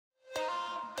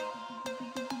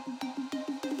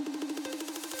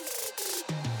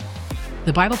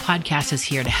The Bible Podcast is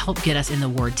here to help get us in the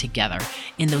Word together,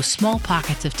 in those small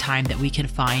pockets of time that we can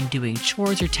find doing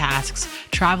chores or tasks,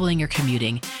 traveling or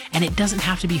commuting, and it doesn't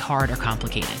have to be hard or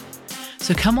complicated.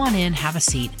 So come on in, have a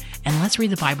seat, and let's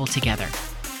read the Bible together.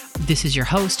 This is your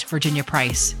host, Virginia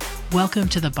Price. Welcome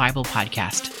to the Bible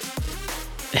Podcast.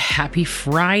 Happy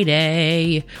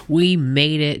Friday. We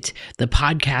made it. The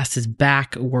podcast is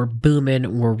back. We're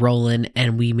booming, we're rolling,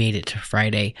 and we made it to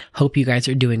Friday. Hope you guys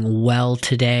are doing well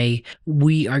today.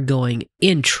 We are going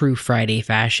in true Friday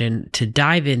fashion to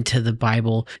dive into the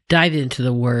Bible, dive into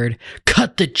the Word,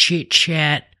 cut the chit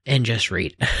chat, and just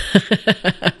read.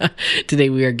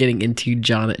 Today we are getting into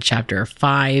John chapter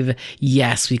 5.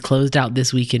 Yes, we closed out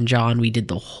this week in John. We did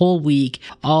the whole week,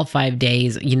 all 5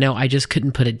 days. I just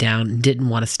couldn't put it down, didn't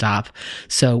want to stop.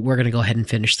 So we're going to go ahead and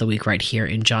finish the week right here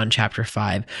in John chapter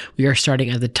 5. We are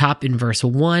starting at the top in verse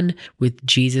 1 with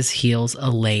Jesus heals a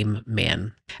lame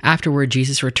man. Afterward,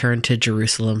 Jesus returned to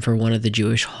Jerusalem for one of the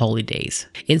Jewish holy days.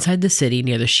 Inside the city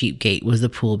near the sheep gate was the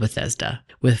pool Bethesda,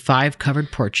 with 5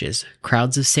 covered porches.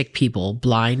 Crowds of sick people,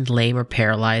 blind, lame, or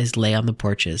paralyzed, lay on the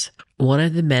porches. One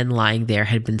of the men lying there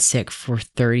had been sick for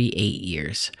 38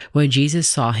 years. When Jesus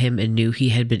saw him and knew he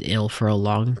had been ill for a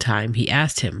long time, he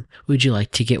asked him, "Would you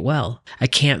like to get well?" "I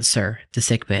can't, sir," the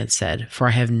sick man said, "for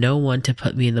I have no one to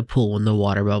put me in the pool when the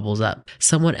water bubbles up.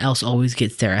 Someone else always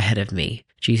gets there ahead of me."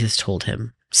 Jesus told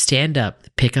him, "Stand up,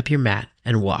 pick up your mat,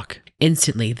 and walk."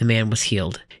 Instantly, the man was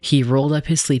healed. He rolled up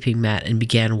his sleeping mat and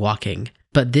began walking.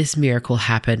 But this miracle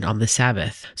happened on the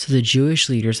Sabbath, so the Jewish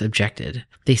leaders objected.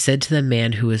 They said to the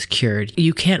man who was cured,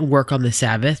 "You can't work on the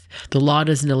Sabbath. The law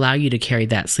doesn't allow you to carry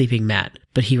that sleeping mat."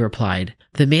 But he replied,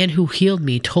 "The man who healed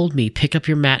me told me, 'Pick up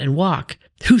your mat and walk.'"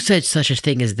 "Who said such a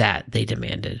thing as that?" they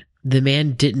demanded. The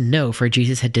man didn't know, for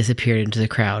Jesus had disappeared into the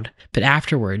crowd. But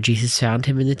afterward, Jesus found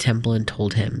him in the temple and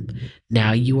told him,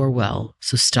 "Now you are well,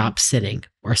 so stop sinning,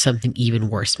 or something even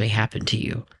worse may happen to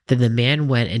you." Then the man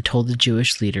went and told the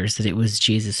Jewish leaders that it was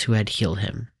Jesus who had healed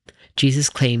him. Jesus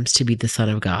claims to be the Son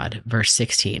of God. Verse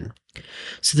 16.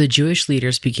 So the Jewish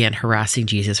leaders began harassing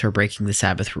Jesus for breaking the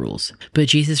Sabbath rules. But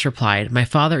Jesus replied, "My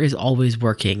Father is always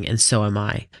working, and so am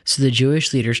I." So the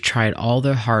Jewish leaders tried all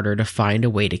their harder to find a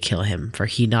way to kill him, for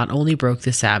he not only broke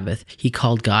the Sabbath, he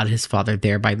called God his Father,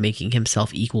 thereby making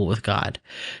himself equal with God.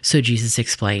 So Jesus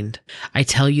explained, "I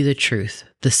tell you the truth.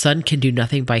 The Son can do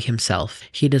nothing by himself.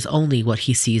 He does only what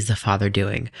he sees the Father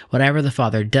doing. Whatever the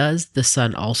Father does, the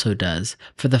Son also does.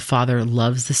 For the Father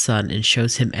loves the Son and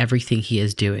shows him everything he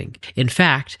is doing. In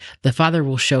fact, the Father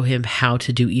will show him how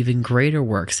to do even greater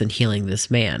works than healing this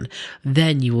man.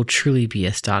 Then you will truly be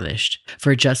astonished.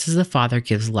 For just as the Father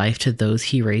gives life to those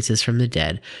he raises from the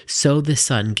dead, so the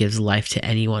Son gives life to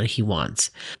anyone he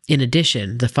wants. In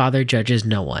addition, the Father judges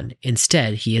no one.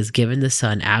 Instead, he has given the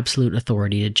Son absolute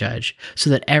authority to judge,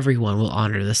 so that everyone will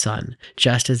honor the Son,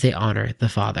 just as they honor the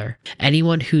Father.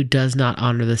 Anyone who does not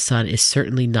honor the Son is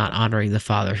certainly not honoring the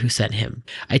Father who sent him.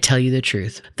 I tell you the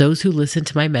truth. Those who listen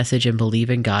to my message and believe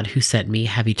in God who sent me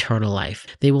have eternal life.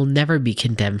 They will never be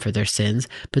condemned for their sins,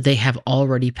 but they have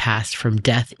already passed from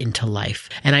death into life.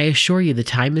 And I assure you the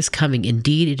time is coming,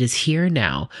 indeed it is here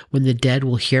now, when the dead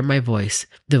will hear my voice,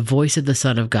 the voice of the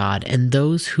Son of God, and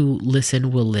those who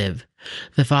listen will live.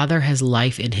 The Father has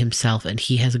life in himself, and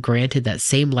he has granted that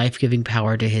same life-giving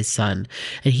power to his Son,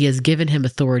 and he has given him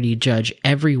authority to judge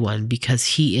everyone because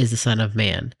he is the Son of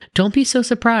Man. Don't be so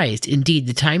surprised. Indeed,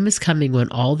 the time is coming when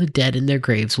all the dead in their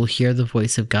graves will hear the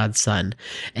voice of God's Son,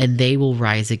 and they will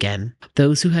rise again.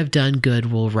 Those who have done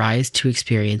good will rise to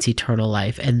experience eternal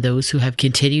life, and those who have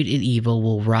continued in evil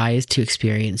will rise to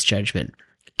experience judgment.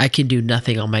 I can do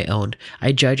nothing on my own.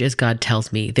 I judge as God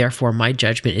tells me. Therefore, my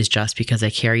judgment is just because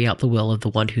I carry out the will of the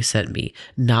one who sent me,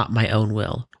 not my own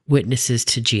will. Witnesses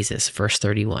to Jesus, verse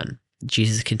 31.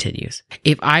 Jesus continues,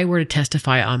 "If I were to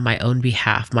testify on my own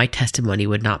behalf, my testimony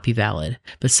would not be valid.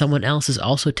 But someone else is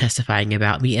also testifying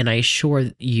about me, and I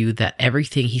assure you that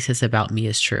everything he says about me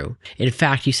is true. In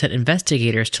fact, you sent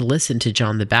investigators to listen to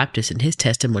John the Baptist, and his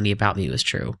testimony about me was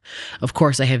true. Of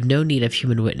course, I have no need of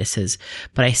human witnesses,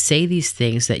 but I say these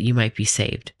things that you might be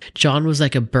saved. John was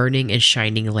like a burning and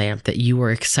shining lamp that you were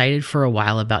excited for a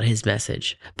while about his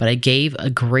message. But I gave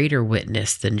a greater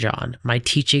witness than John, my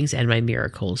teachings and my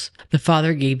miracles. The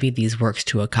Father gave me these works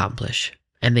to accomplish,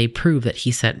 and they prove that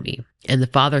he sent me. And the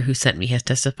Father who sent me has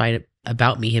testified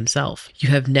about me himself. You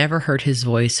have never heard his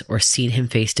voice or seen him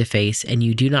face to face, and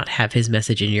you do not have his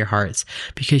message in your hearts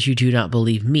because you do not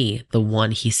believe me, the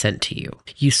one he sent to you.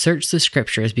 You search the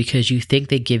scriptures because you think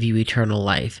they give you eternal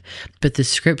life, but the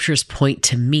scriptures point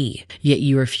to me, yet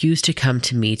you refuse to come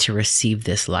to me to receive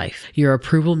this life. Your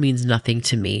approval means nothing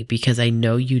to me because I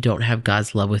know you don't have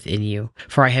God's love within you.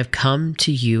 For I have come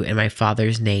to you in my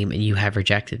Father's name, and you have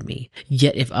rejected me.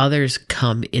 Yet if others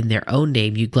come in their own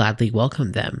name, you gladly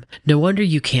welcome them. No wonder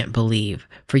you can't believe,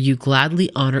 for you gladly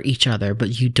honor each other,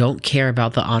 but you don't care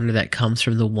about the honor that comes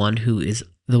from the one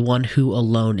who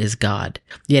alone is God.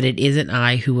 Yet it isn't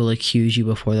I who will accuse you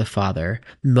before the Father.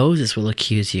 Moses will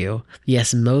accuse you.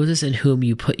 Yes, Moses, in whom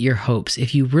you put your hopes.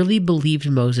 If you really believed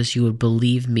Moses, you would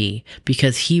believe me,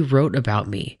 because he wrote about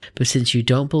me. But since you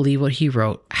don't believe what he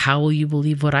wrote, how will you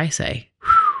believe what I say?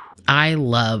 I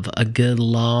love a good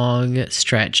long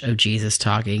stretch of Jesus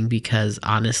talking because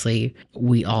honestly,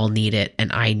 we all need it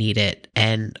and I need it,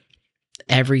 and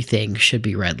everything should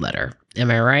be red letter. Am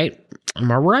I right?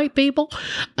 Am I right, people?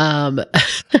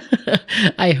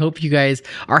 I hope you guys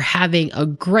are having a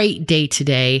great day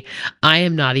today. I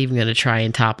am not even going to try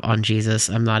and top on Jesus.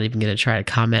 I'm not even going to try to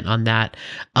comment on that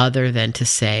other than to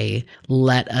say,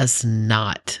 let us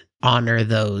not honor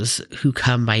those who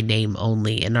come by name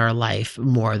only in our life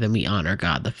more than we honor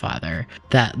God the Father.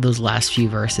 Those last few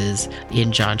verses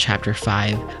in John chapter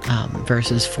 5,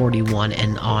 verses 41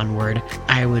 and onward,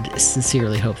 I would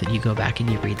sincerely hope that you go back and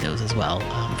you read those as well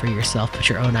for yourself. Put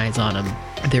your own eyes on them.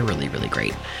 They're really, really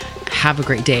great. Have a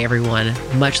great day, everyone.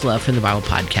 Much love from the Bible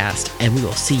Podcast, and we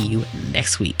will see you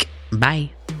next week.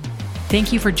 Bye.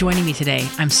 Thank you for joining me today.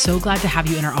 I'm so glad to have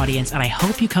you in our audience, and I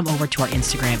hope you come over to our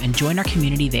Instagram and join our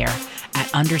community there at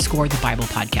 _the Bible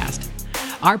Podcast.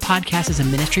 Our podcast is a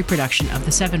ministry production of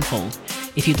The Sevenfold.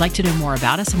 If you'd like to know more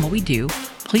about us and what we do,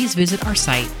 please visit our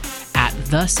site at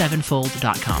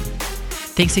thesevenfold.com.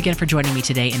 Thanks again for joining me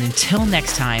today, and until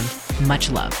next time, much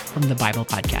love from the Bible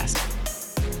Podcast.